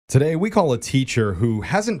Today, we call a teacher who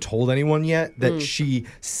hasn't told anyone yet that she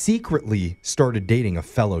secretly started dating a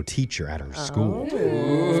fellow teacher at her school.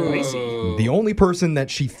 Spicy. The only person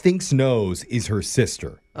that she thinks knows is her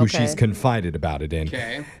sister, who she's confided about it in.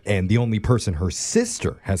 Okay. And the only person her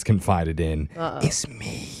sister has confided in is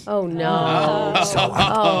me. Oh, no. So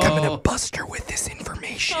I'm coming to bust her with this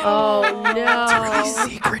information. Oh, It's a no. really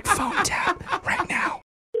secret phone tap right now.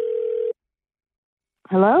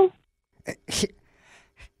 Hello?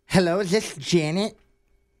 Hello, is this Janet?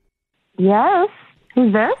 Yes.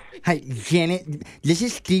 Who's this? Hi, Janet. This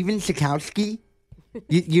is Steven Sikowski.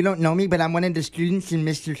 You don't know me, but I'm one of the students in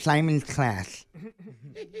Mr. Simon's class.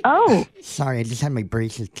 Oh, Sorry, I just had my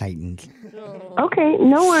braces tightened. okay.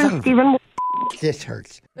 No worries, Son of- Stephen. This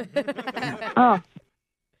hurts. Oh.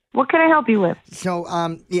 What can I help you with? So,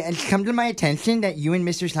 yeah, it's come to my attention that you and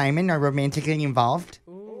Mr. Simon are romantically involved.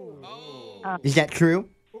 Is that true?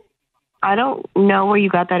 I don't know where you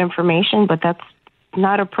got that information, but that's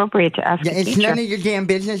not appropriate to ask Yeah, a it's teacher. none of your damn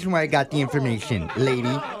business where I got the information,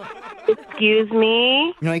 lady. Excuse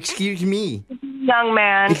me, No, excuse me. young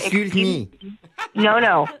man. Excuse me.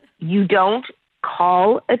 No. You don't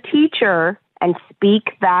call a teacher and speak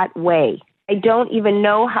that way. I don't even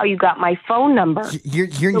know how you got my phone number.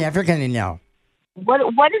 You're never gonna know. What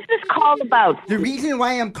is this call about? The reason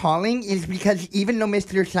why I'm calling is because even though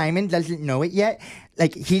Mr. Simon doesn't know it yet,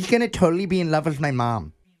 like, he's gonna totally be in love with my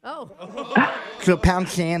mom. Oh. So pound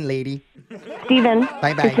sand, lady. Stephen,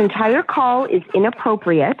 Bye-bye. this entire call is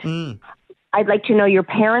inappropriate. I'd like to know your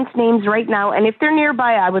parents' names right now, and if they're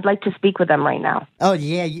nearby, I would like to speak with them right now. Oh,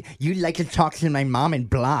 yeah, you like to talk to my mom and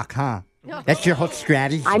block, huh? That's your whole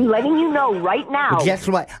strategy. I'm letting you know right now. Well, guess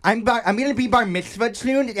what? I'm gonna be bar mitzvah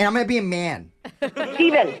soon, and I'm gonna be a man.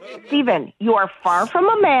 Stephen, you are far from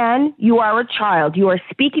a man. You are a child. You are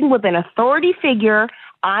speaking with an authority figure.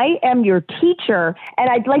 I am your teacher, and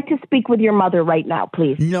I'd like to speak with your mother right now,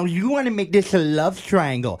 please. No, you want to make this a love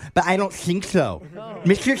triangle, but I don't think so.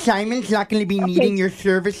 Mr. Simon's not gonna be needing your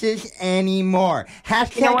services anymore.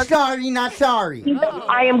 Hashtag You know what? sorry, not sorry.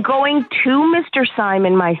 I am going to Mr.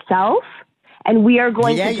 Simon myself, and we are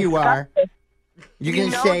going Yeah, to you discuss are. this You're You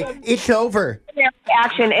gonna know say that- it's over.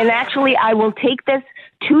 action, and actually, I will take this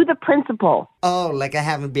to the principal. Oh, like I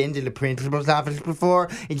haven't been to the principal's office before.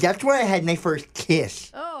 And that's where I had my first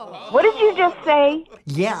kiss. What did you just say?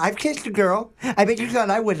 Yeah, I've kissed a girl. I bet you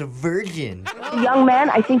thought I was a virgin. Young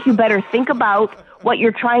man, I think you better think about what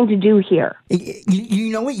you're trying to do here.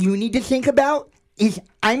 You know what you need to think about? Is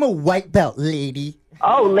I'm a white belt, lady.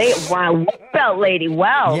 Oh, wow, white belt lady,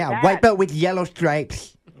 wow. Yeah, that- white belt with yellow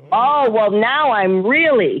stripes. Oh, well, now I'm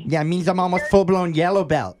really... Yeah, it means I'm almost full-blown yellow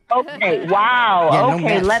belt. Okay, wow. Yeah, no okay,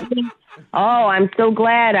 mess. let me... Oh, I'm so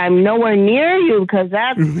glad I'm nowhere near you, because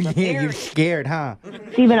that's... Yeah, you're scared, huh?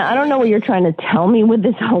 Stephen, I don't know what you're trying to tell me with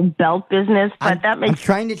this whole belt business, but that I'm makes...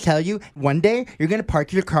 trying to tell you, one day, you're going to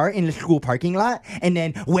park your car in the school parking lot, and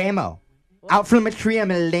then whammo. Out from a tree, I'm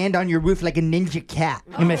going to land on your roof like a ninja cat.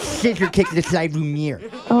 I'm going to scissor kick the side room mirror.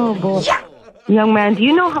 Oh, boy. Young man, do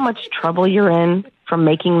you know how much trouble you're in from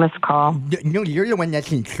making this call? No, you're the one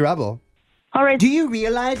that's in trouble. All right, Do you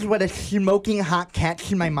realize what a smoking hot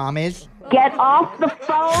catch my mom is? get off the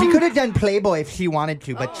phone. She could have done Playboy if she wanted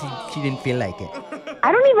to, but she didn't feel like it.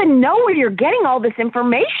 I don't even know where you're getting all this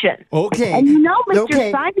information. Okay. And you know Mr.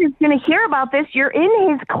 Okay. Simon is going to hear about this. You're in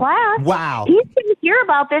his class. Wow. He's going to hear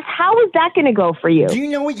about this. How is that going to go for you? Do you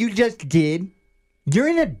know what you just did? You're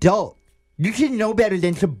an adult. You should know better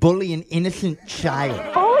than to bully an innocent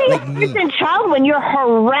child. Bully like a me. innocent child when you're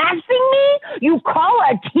harassing me? You call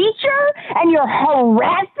a teacher and you're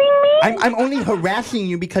harassing me? I'm only harassing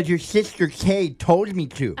you because your sister Kay told me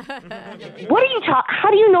to. What are you talking? How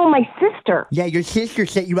do you know my sister? Yeah, your sister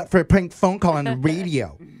set you up for a prank phone call on the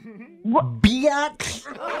radio. What, Biatch.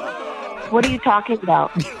 what are you talking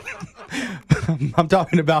about? I'm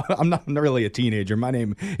talking about, I'm not really a teenager. My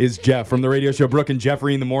name is Jeff from the radio show Brooke and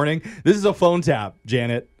Jeffrey in the Morning. This is a phone tap,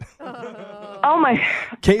 Janet. Oh my.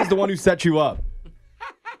 Kay's the one who set you up.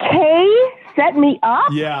 Kay set me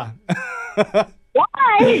up? Yeah.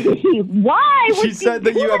 Why? Why? would She said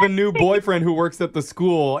that do you have a new to me? boyfriend who works at the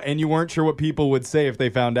school and you weren't sure what people would say if they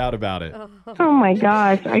found out about it. Oh my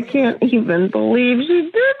gosh, I can't even believe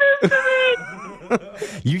she did this to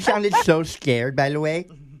me. You sounded so scared, by the way.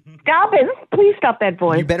 Stop it. Please stop that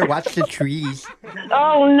voice. You better watch the trees.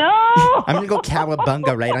 Oh no. I'm gonna go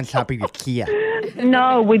cowabunga right on top of your Kia.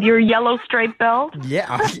 No, with your yellow striped belt?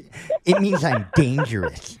 Yeah, it means I'm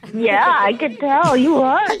dangerous. Yeah, I could tell you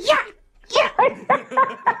are. Yeah.